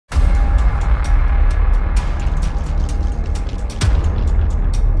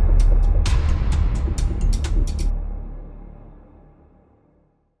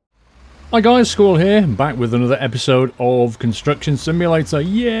Hi guys, Squirrel here, back with another episode of Construction Simulator.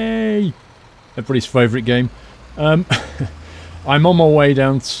 Yay! Everybody's favourite game. I'm on my way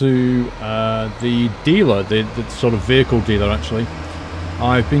down to the dealer, the sort of vehicle dealer actually.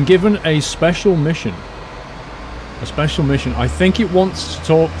 I've been given a special mission. A special mission. I think it wants to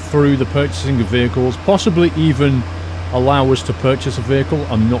talk through the purchasing of vehicles, possibly even allow us to purchase a vehicle.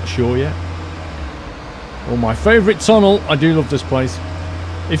 I'm not sure yet. Well, my favourite tunnel. I do love this place.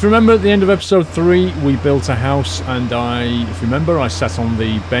 If you remember at the end of episode 3, we built a house and if you remember, I sat on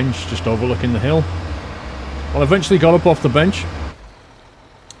the bench just overlooking the hill. Well, I eventually got up off the bench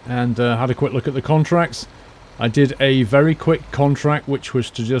and had a quick look at the contracts. I did a very quick contract which was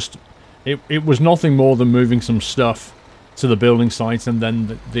to just... It was nothing more than moving some stuff to the building site, and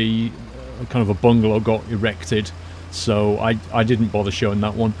then the kind of a bungalow got erected. So I didn't bother showing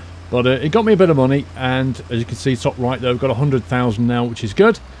that one. But it got me a bit of money, and as you can see top right there, we've got 100,000 now, which is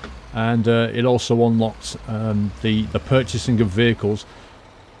good. And it also unlocked the purchasing of vehicles,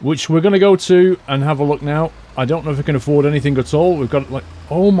 which we're going to go to and have a look now. I don't know if we can afford anything at all. We've got like...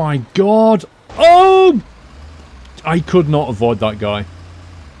 Oh my god! Oh! I could not avoid that guy.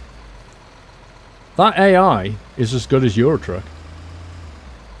 That AI is as good as Eurotruck.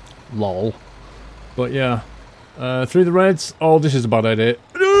 Lol. But yeah. Through the reds. Oh, this is a bad idea.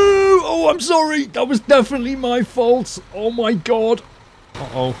 Oh, I'm sorry. That was definitely my fault. Oh my god.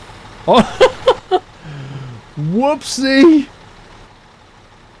 Uh-oh. Oh. Whoopsie.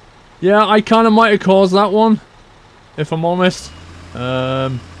 Yeah, I kind of might have caused that one, if I'm honest. Yeah.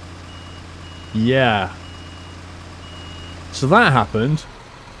 So that happened.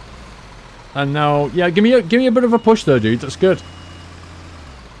 And now, yeah, give me a bit of a push though, dude. That's good.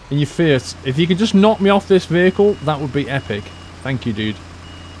 In your Fiat. If you could just knock me off this vehicle, that would be epic. Thank you, dude.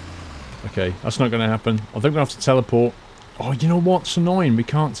 Okay, that's not going to happen. I think we're going to have to teleport. Oh, you know what's annoying? We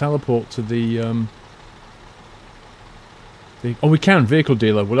can't teleport to the... Oh, we can. Vehicle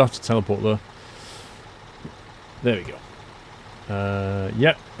dealer. We'll have to teleport there. There we go.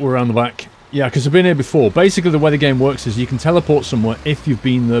 Yep, we're around the back. Yeah, because I've been here before. Basically, the way the game works is you can teleport somewhere if you've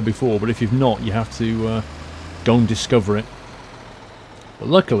been there before, but if you've not, you have to go and discover it. But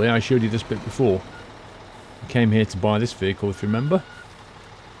luckily, I showed you this bit before. I came here to buy this vehicle, if you remember.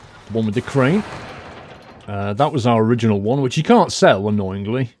 The one with the crane. That was our original one, which you can't sell,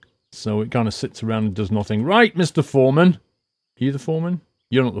 annoyingly. So it kind of sits around and does nothing. Right, Mr. Foreman. Are you the foreman?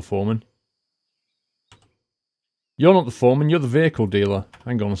 You're not the foreman. You're not the foreman, you're the vehicle dealer.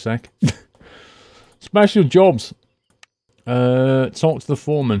 Hang on a sec. Special jobs. Talk to the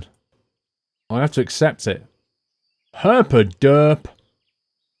foreman. I have to accept it. Herpa derp.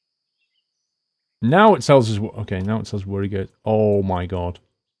 Now it tells us... Okay, now it tells us where he goes. Oh my god.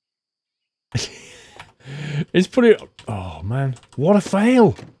 It's pretty... Oh man. What a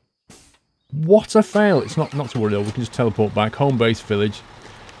fail. What a fail. It's not to worry though. We can just teleport back. Home base village.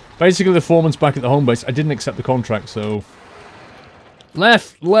 Basically the foreman's back at the home base. I didn't accept the contract, so...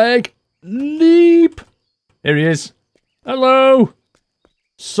 Left leg. Leap. Here he is. Hello.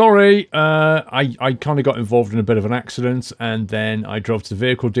 Sorry. I kind of got involved in a bit of an accident, and then I drove to the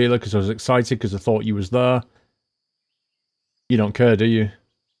vehicle dealer because I was excited because I thought you was there. You don't care, do you?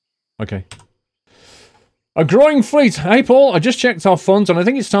 Okay. A growing fleet. Hey, Paul, I just checked our funds, and I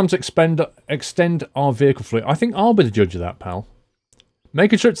think it's time to extend our vehicle fleet. I think I'll be the judge of that, pal.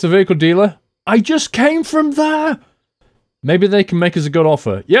 Make a trip to the vehicle dealer. I just came from there! Maybe they can make us a good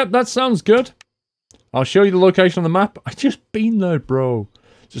offer. Yep, that sounds good. I'll show you the location on the map. I just been there, bro.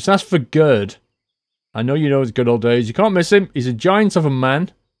 Just ask for Gerd. I know you know his good old days. You can't miss him. He's a giant of a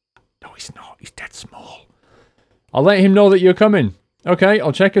man. No, he's not. He's dead small. I'll let him know that you're coming. Okay,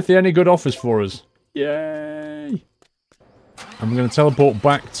 I'll check if there are any good offers for us. Yay! I'm going to teleport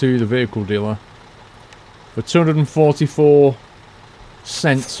back to the vehicle dealer for 244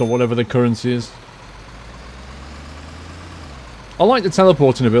 cents or whatever the currency is. I like the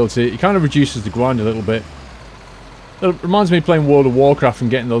teleporting ability. It kind of reduces the grind a little bit. It reminds me of playing World of Warcraft and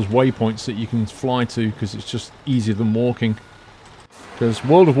getting those waypoints that you can fly to, because it's just easier than walking. Because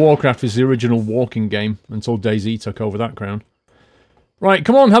World of Warcraft is the original walking game until DayZ took over that crown. Right,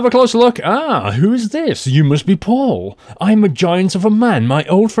 come on, have a closer look. Ah, who is this? You must be Paul. I'm a giant of a man. My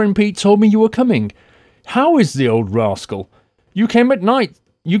old friend Pete told me you were coming. How is the old rascal? You came at night.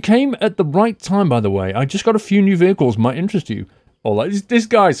 You came at the right time, by the way. I just got a few new vehicles might interest you. Oh, like, this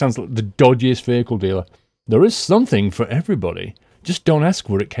guy sounds like the dodgiest vehicle dealer. There is something for everybody. Just don't ask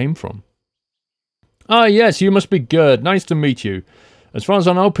where it came from. Ah, yes, you must be Gerd. Nice to meet you. As far as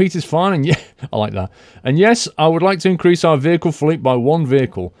I know, Peter's fine, and yeah, I like that. And yes, I would like to increase our vehicle fleet by 1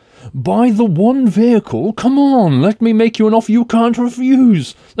 vehicle. By the 1 vehicle? Come on, let me make you an offer you can't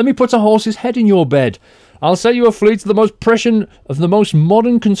refuse. Let me put a horse's head in your bed. I'll sell you a fleet of the most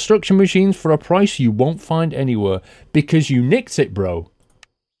modern construction machines for a price you won't find anywhere. Because you nicked it, bro.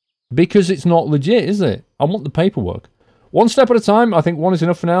 Because it's not legit, is it? I want the paperwork. 1 step at a time. I think 1 is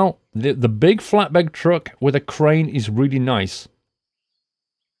enough for now. The big flatbed truck with a crane is really nice.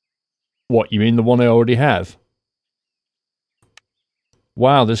 What, you mean the one I already have?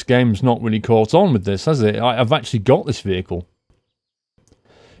 Wow, this game's not really caught on with this, has it? I've actually got this vehicle.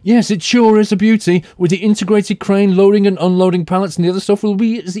 Yes, it sure is a beauty. With the integrated crane loading and unloading pallets and the other stuff will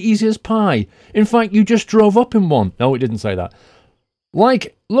be as easy as pie. In fact, you just drove up in one. No, it didn't say that.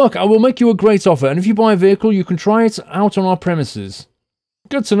 Like, look, I will make you a great offer, and if you buy a vehicle, you can try it out on our premises.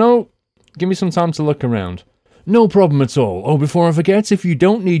 Good to know. Give me some time to look around. No problem at all. Oh, before I forget, if you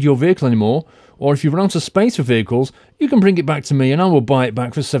don't need your vehicle anymore, or if you run out of space for vehicles, you can bring it back to me and I will buy it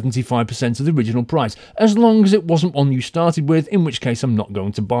back for 75% of the original price, as long as it wasn't one you started with, in which case I'm not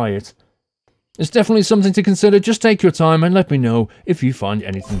going to buy it. It's definitely something to consider. Just take your time and let me know if you find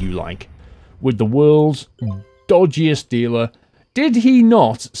anything you like. With the world's dodgiest dealer. Did he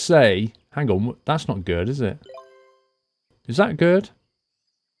not say... Hang on, that's not good, is it? Is that good?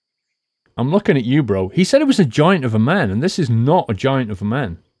 I'm looking at you, bro. He said it was a giant of a man, and this is not a giant of a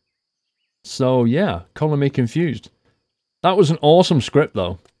man. So, yeah, color me confused. That was an awesome script,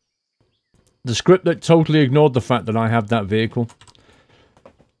 though. The script that totally ignored the fact that I have that vehicle.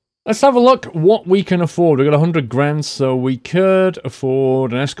 Let's have a look what we can afford. We've got 100 grand, so we could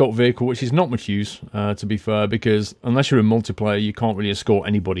afford an escort vehicle, which is not much use, to be fair, because unless you're in multiplayer, you can't really escort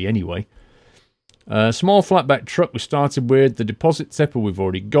anybody anyway. Small flatbed truck we started with. The deposit tipper we've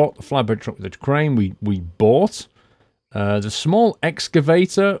already got. The flatbed truck with the crane we bought. The small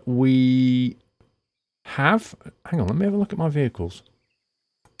excavator we have... Hang on, let me have a look at my vehicles.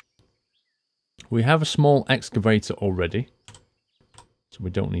 We have a small excavator already. So we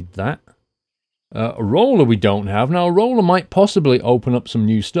don't need that. A roller we don't have. Now, a roller might possibly open up some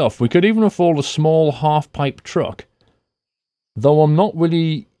new stuff. We could even afford a small half-pipe truck. Though I'm not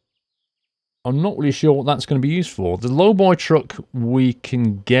really sure what that's going to be used for. The lowboy truck we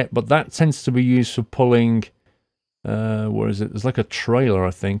can get, but that tends to be used for pulling... where is it? There's like a trailer,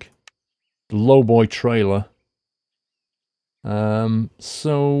 I think. The lowboy trailer.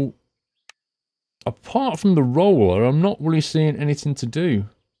 So... apart from the roller, I'm not really seeing anything to do.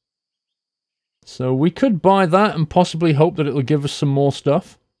 So we could buy that and possibly hope that it'll give us some more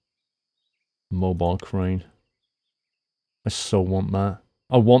stuff. Mobile crane. I so want that.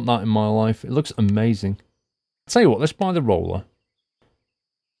 I want that in my life. It looks amazing. I'll tell you what, let's buy the roller.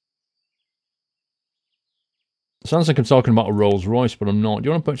 Sounds like I'm talking about a Rolls Royce, but I'm not. Do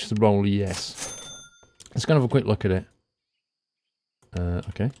you want to purchase the roller? Yes. Let's go and have a quick look at it.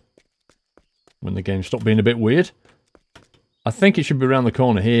 Okay. When the game stopped being a bit weird. I think it should be around the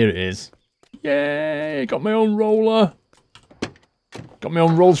corner. Here it is. Yay! Got my own roller. Got my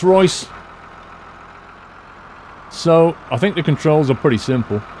own Rolls Royce. So, I think the controls are pretty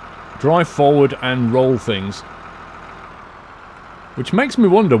simple. Drive forward and roll things. Which makes me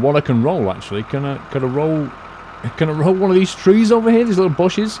wonder what I can roll, actually. Can I roll one of these trees over here? These little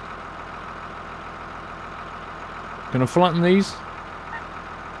bushes? Can I flatten these?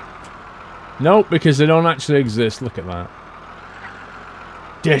 Nope, because they don't actually exist. Look at that.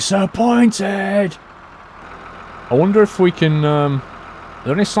 Disappointed! I wonder if we can... are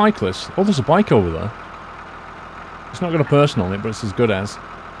there any cyclists? Oh, there's a bike over there. It's not got a person on it, but it's as good as.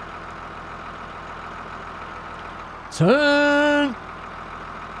 Turn!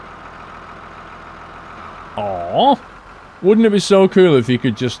 Aww. Wouldn't it be so cool if you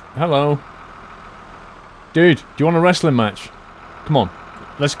could just... Hello. Dude, do you want a wrestling match? Come on.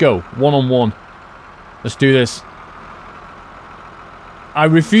 Let's go. One-on-one. Let's do this. I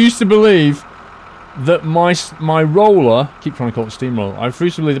refuse to believe that my roller... I keep trying to call it steamroller. I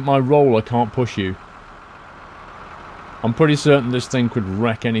refuse to believe that my roller can't push you. I'm pretty certain this thing could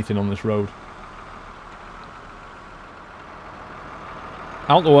wreck anything on this road.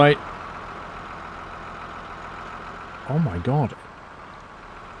 Out the way. Oh my god.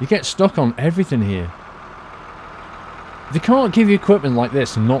 You get stuck on everything here. They can't give you equipment like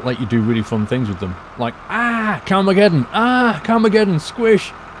this and not let you do really fun things with them. Like, ah, Carmageddon, ah, Carmageddon,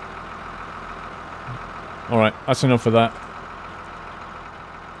 squish. Alright, that's enough of that.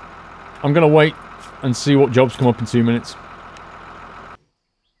 I'm going to wait and see what jobs come up in 2 minutes.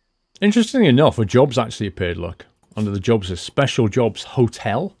 Interestingly enough, a job's actually appeared, look. Under the jobs, there's Special Jobs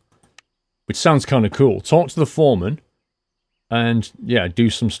Hotel. Which sounds kind of cool. Talk to the foreman. and, yeah, do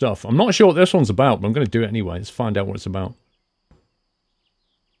some stuff. I'm not sure what this one's about, but I'm going to do it anyway. Let's find out what it's about.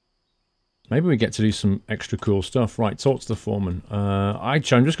 Maybe we get to do some extra cool stuff. Right, talk to the foreman. I'm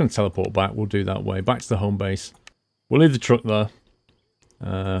just going to teleport back. We'll do that way. Back to the home base. We'll leave the truck there.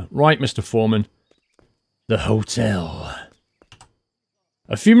 Right, Mr. Foreman. The hotel.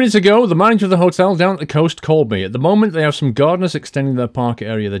 A few minutes ago, the manager of the hotel down at the coast called me. At the moment, they have some gardeners extending their park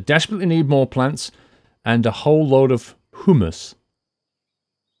area. They desperately need more plants and a whole load of hummus,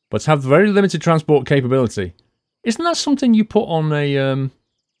 but have very limited transport capability. Isn't that something you put on a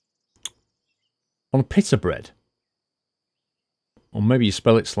pita bread? Or maybe you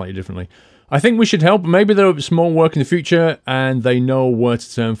spell it slightly differently. I think we should help. Maybe there will be some more work in the future, and they know where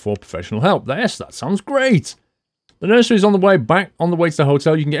to turn for professional help. Yes, that sounds great. The nursery is on the way back, on the way to the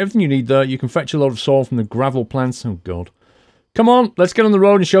hotel. You can get everything you need there. You can fetch a load of soil from the gravel plants. Oh, God. Come on, let's get on the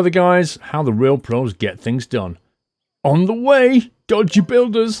road and show the guys how the real pros get things done. On the way, dodgy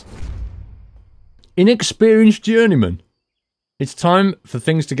builders. Inexperienced journeyman. It's time for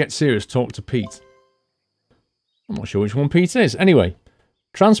things to get serious. Talk to Pete. I'm not sure which one Pete is. Anyway,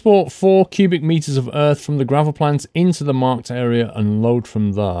 transport 4 cubic meters of earth from the gravel plant into the marked area and load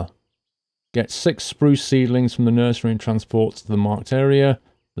from there. Get 6 spruce seedlings from the nursery and transport to the marked area.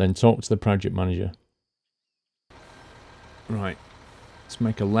 Then talk to the project manager. Right. Let's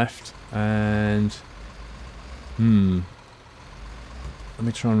make a left and... Let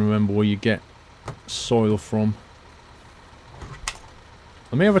me try and remember where you get soil from.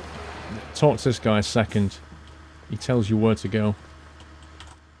 Let me have a talk to this guy a second. He tells you where to go.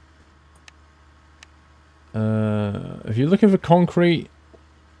 If you're looking for concrete...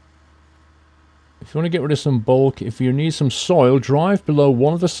 If you want to get rid of some bulk, if you need some soil, drive below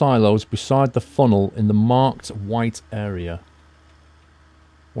one of the silos beside the funnel in the marked white area.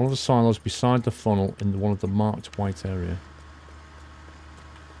 One of the silos beside the funnel in one of the marked white area.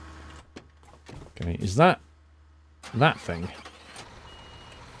 Okay, is that thing?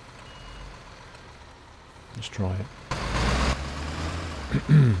 Let's try it.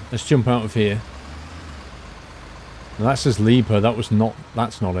 Let's jump out of here. Now that says leave her. That's not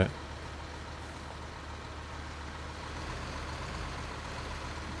it.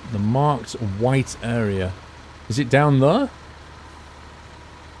 The marked white area. Is it down there?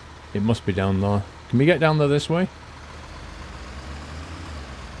 It must be down there. Can we get down there this way?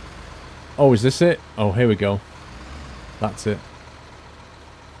 Oh, is this it? Oh, here we go. That's it.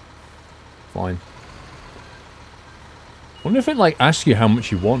 Fine. Wonder if it, like, asks you how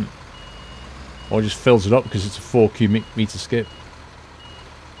much you want. Or just fills it up because it's a 4 cubic meter skip.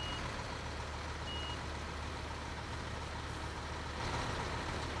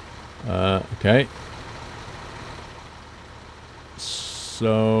 Okay.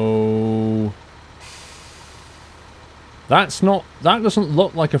 So... that doesn't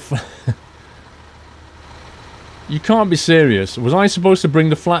look like a... You can't be serious. Was I supposed to bring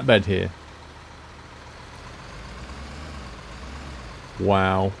the flatbed here?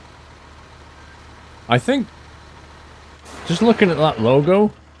 Wow. I think... just looking at that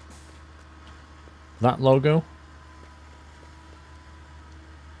logo...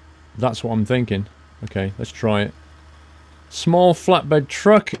 That's what I'm thinking. Okay, let's try it. Small flatbed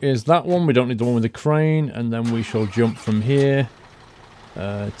truck is that one. We don't need the one with the crane. And then we shall jump from here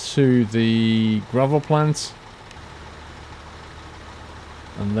to the gravel plant.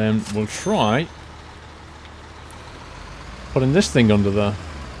 And then we'll try putting this thing under there.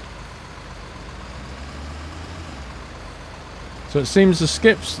 So it seems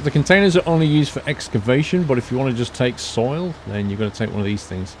the containers are only used for excavation, but if you want to just take soil, then you've got to take one of these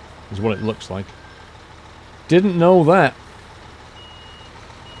things. Is what it looks like. Didn't know that.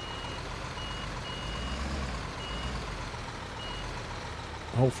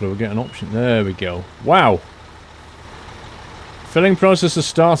 Hopefully we'll get an option. There we go. Wow. Filling process has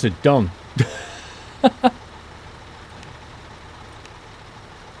started. Done.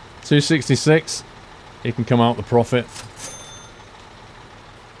 266. It can come out the profit.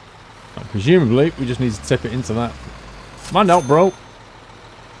 Presumably, we just need to tip it into that. Mind out, bro.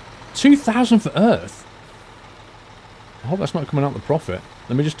 2,000 for earth. I hope that's not coming out the profit.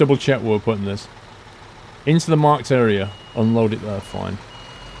 Let me just double check where we're putting this. Into the marked area. Unload it there. Fine.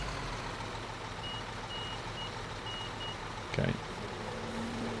 Okay.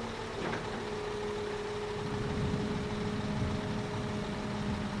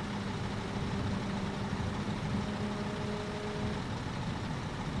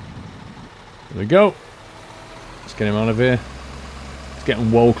 There we go. Let's get him out of here. It's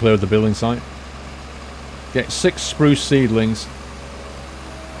getting well clear of the building site. Get 6 spruce seedlings.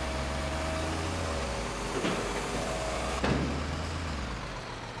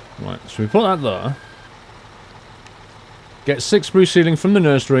 Right, so we put that there. Get 6 spruce ceiling from the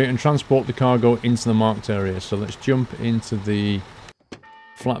nursery and transport the cargo into the marked area. So let's jump into the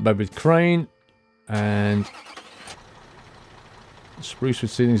flatbed with crane. And spruce with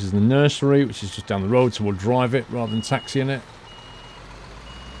ceilings is the nursery, which is just down the road, so we'll drive it rather than taxiing it.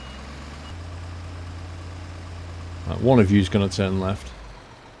 Right, one of you is going to turn left.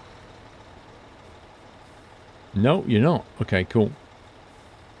 No, you're not. Okay, cool.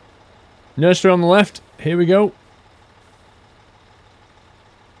 Nursery on the left. Here we go.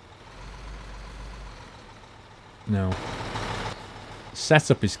 Now,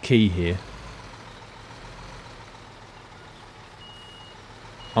 setup is key here.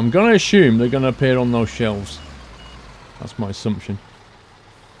 I'm going to assume they're going to appear on those shelves. That's my assumption.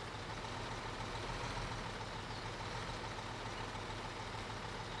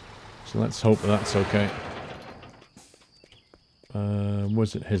 So let's hope that that's okay.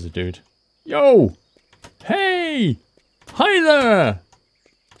 Where's it? Here's a dude. Yo! Hey! Hi there!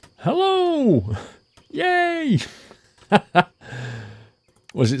 Hello! Yay!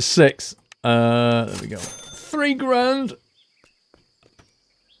 Was it 6? There we go. 3 grand!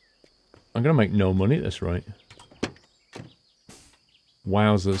 I'm gonna make no money at this rate.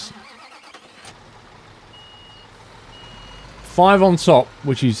 Wowzers. 5 on top,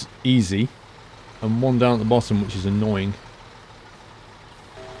 which is easy. And 1 down at the bottom, which is annoying.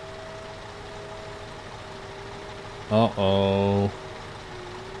 Uh-oh.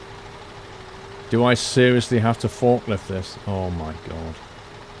 Do I seriously have to forklift this? Oh my god.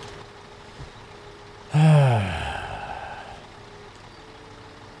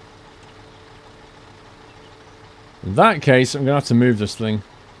 In that case, I'm going to have to move this thing.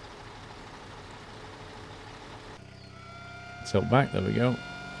 Tilt back, there we go.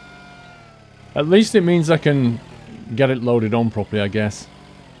 At least it means I can get it loaded on properly, I guess.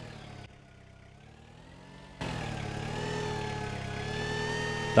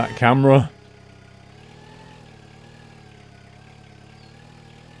 That camera.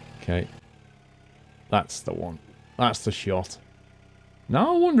 Okay. That's the one. That's the shot.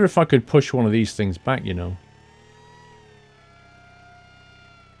 Now I wonder if I could push one of these things back, you know.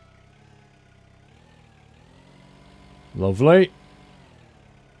 Lovely.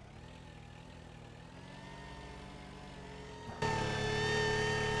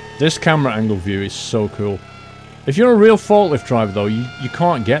 This camera angle view is so cool. If you're a real forklift driver though, you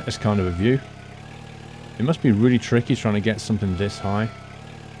can't get this kind of a view. It must be really tricky trying to get something this high.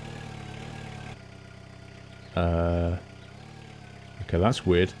 Okay, that's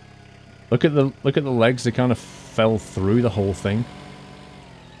weird. Look at the legs, they kind of fell through the whole thing.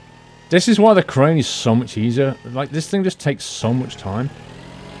 This is why the crane is so much easier. Like, this thing just takes so much time.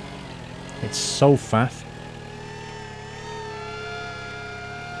 It's so faff.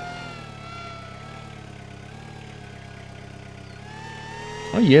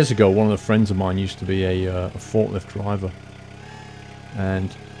 Oh, years ago, one of the friends of mine used to be a forklift driver.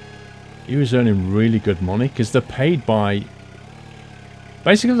 And he was earning really good money, because they're paid by...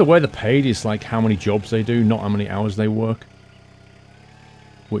 Basically, the way they're paid is like how many jobs they do, not how many hours they work.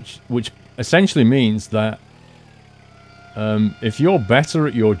 Which essentially means that if you're better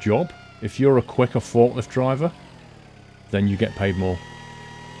at your job, if you're a quicker forklift driver, then you get paid more.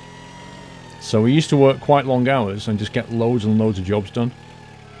 So we used to work quite long hours and just get loads and loads of jobs done.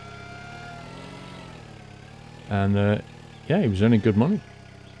 And yeah, he was earning good money.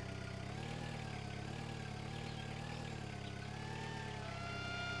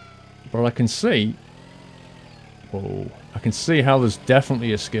 But I can see... Whoa. I can see how there's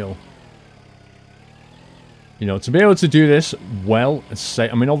definitely a skill. You know, to be able to do this well,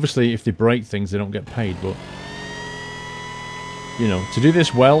 I mean, obviously, if they break things, they don't get paid, but... You know, to do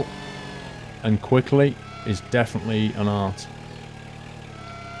this well and quickly is definitely an art.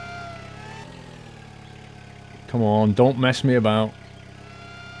 Come on, don't mess me about.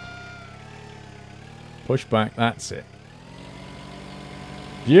 Push back, that's it.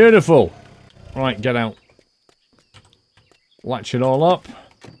 Beautiful! Right, get out. Latch it all up.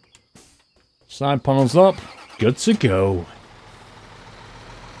 Side panels up. Good to go.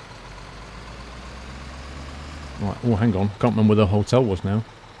 Right, oh, hang on. Can't remember where the hotel was now.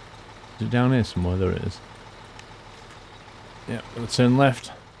 Is it down here somewhere? There it is. Yeah, gonna turn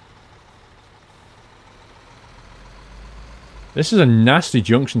left. This is a nasty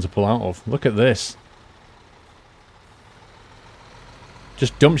junction to pull out of. Look at this.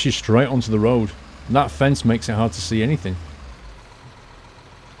 Just dumps you straight onto the road. And that fence makes it hard to see anything.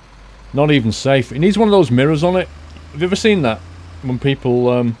 Not even safe. It needs one of those mirrors on it. Have you ever seen that? When people,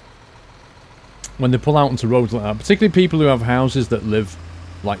 when they pull out onto roads like that. Particularly people who have houses that live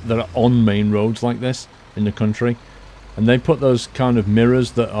like that are on main roads like this in the country, and they put those kind of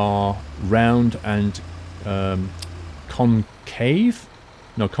mirrors that are round and convex,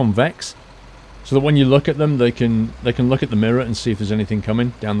 so that when you look at them, they can look at the mirror and see if there's anything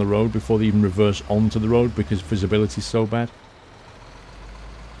coming down the road before they even reverse onto the road, because visibility is so bad.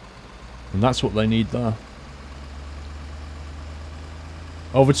 And that's what they need there.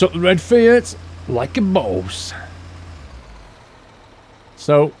 Overtook the red Fiat like a boss.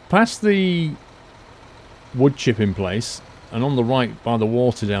 So, past the wood chipping place, and on the right by the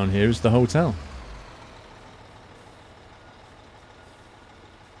water down here is the hotel.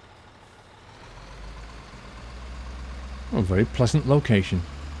 Oh, a very pleasant location.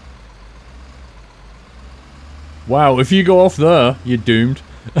 Wow, if you go off there, you're doomed.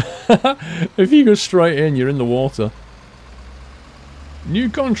 If you go straight in, you're in the water. New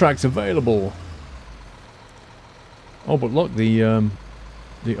contracts available. Oh, but look, the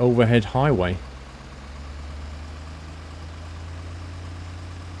overhead highway.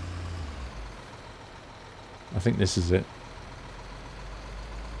 I think this is it.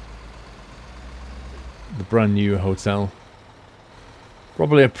 The brand new hotel.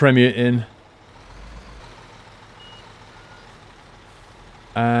 Probably a Premier Inn.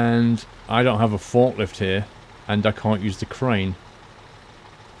 And I don't have a forklift here, and I can't use the crane.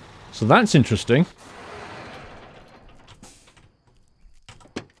 So that's interesting.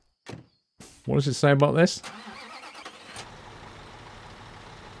 What does it say about this?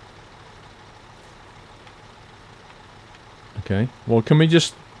 Okay, well, can we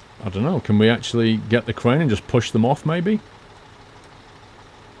just... I don't know, can we actually get the crane and just push them off, maybe?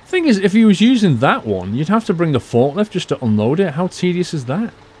 Thing is, if he was using that one, you'd have to bring the forklift just to unload it. How tedious is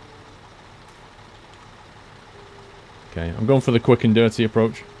that? Okay, I'm going for the quick and dirty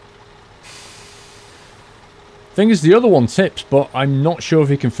approach. Thing is, the other one tips, but I'm not sure if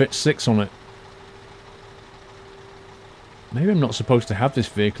he can fit 6 on it. Maybe I'm not supposed to have this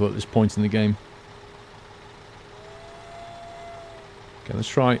vehicle at this point in the game. Okay, let's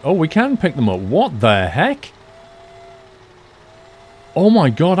try... Oh, we can pick them up. What the heck? Oh my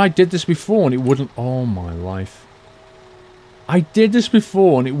god, I did this before and it wouldn't... Oh my life. I did this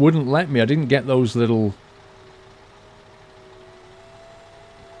before and it wouldn't let me. I didn't get those little...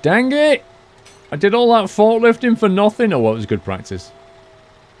 Dang it! I did all that forklifting for nothing. Oh, well, it was good practice.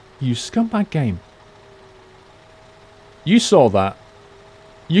 You scumbag game. You saw that.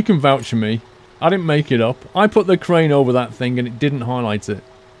 You can vouch for me. I didn't make it up. I put the crane over that thing and it didn't highlight it.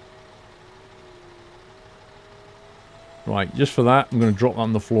 Right, just for that, I'm going to drop that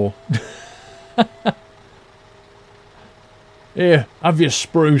on the floor. Here, have your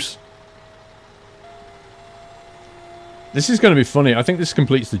spruce. This is going to be funny. I think this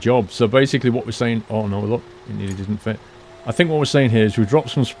completes the job. So basically what we're saying... Oh no, look, it nearly didn't fit. I think what we're saying here is we drop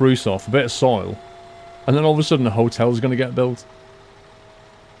some spruce off, a bit of soil, and then all of a sudden a hotel is going to get built.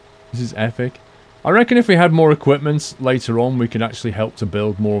 This is epic. I reckon if we had more equipment later on, we could actually help to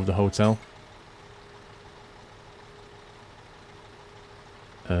build more of the hotel.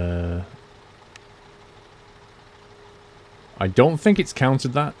 I don't think it's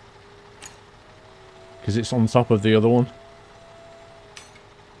counted that, because it's on top of the other one.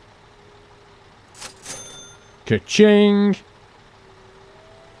 Ka-ching!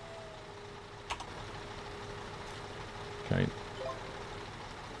 Okay.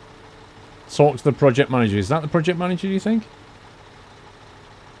 Talk to the project manager. Is that the project manager, do you think?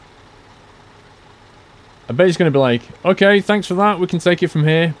 I bet he's going to be like, okay, thanks for that, we can take it from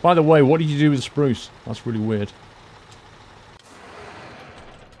here. By the way, what did you do with the spruce? That's really weird.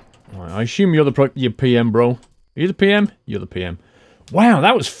 Right, I assume you're the PM, bro. Are you the PM? You're the PM. Wow,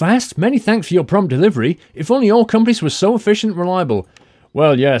 that was fast. Many thanks for your prompt delivery. If only all companies were so efficient and reliable.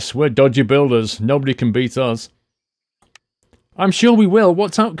 Well, yes, we're dodgy builders. Nobody can beat us. I'm sure we will.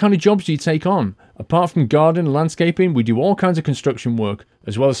 What kind of jobs do you take on? Apart from garden and landscaping, we do all kinds of construction work,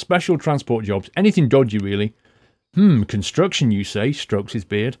 as well as special transport jobs. Anything dodgy, really. Construction, you say? Strokes his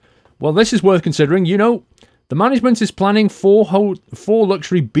beard. Well, this is worth considering. You know, the management is planning four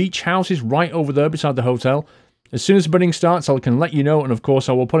luxury beach houses right over there beside the hotel. As soon as the bidding starts, I can let you know, and of course,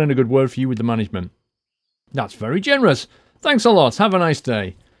 I will put in a good word for you with the management. That's very generous. Thanks a lot. Have a nice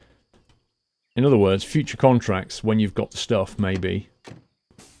day. In other words, future contracts, when you've got the stuff, maybe.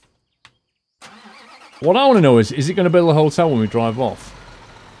 What I want to know is it going to build a hotel when we drive off?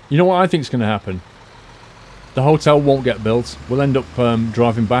 You know what I think is going to happen? The hotel won't get built. We'll end up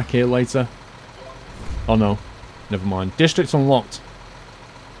driving back here later. Oh no. Never mind. Districts unlocked.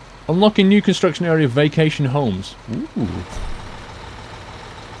 Unlocking new construction area vacation homes. Ooh.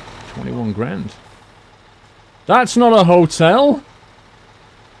 21 grand. That's not a hotel!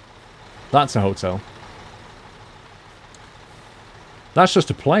 That's a hotel. That's just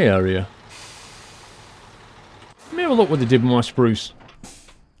a play area. Let me have a look what they did with my spruce.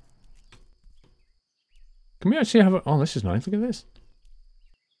 Can we actually have a... Oh, this is nice. Look at this.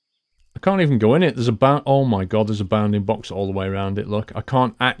 I can't even go in it. There's a oh my god, there's a bounding box all the way around it. Look, I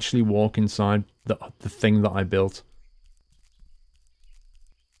can't actually walk inside the thing that I built.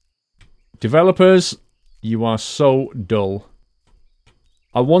 Developers, you are so dull.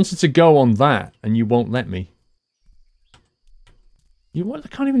 I wanted to go on that, and you won't let me. I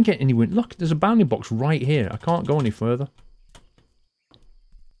can't even get anywhere. Look, there's a bounding box right here. I can't go any further.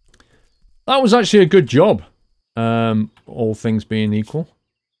 That was actually a good job. All things being equal.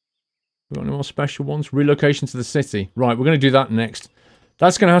 Got any more special ones? Relocation to the city. Right, we're going to do that next.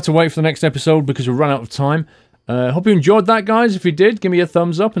 That's going to have to wait for the next episode because we've run out of time. Hope you enjoyed that, guys. If you did, give me a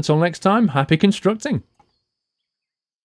thumbs up. Until next time, happy constructing.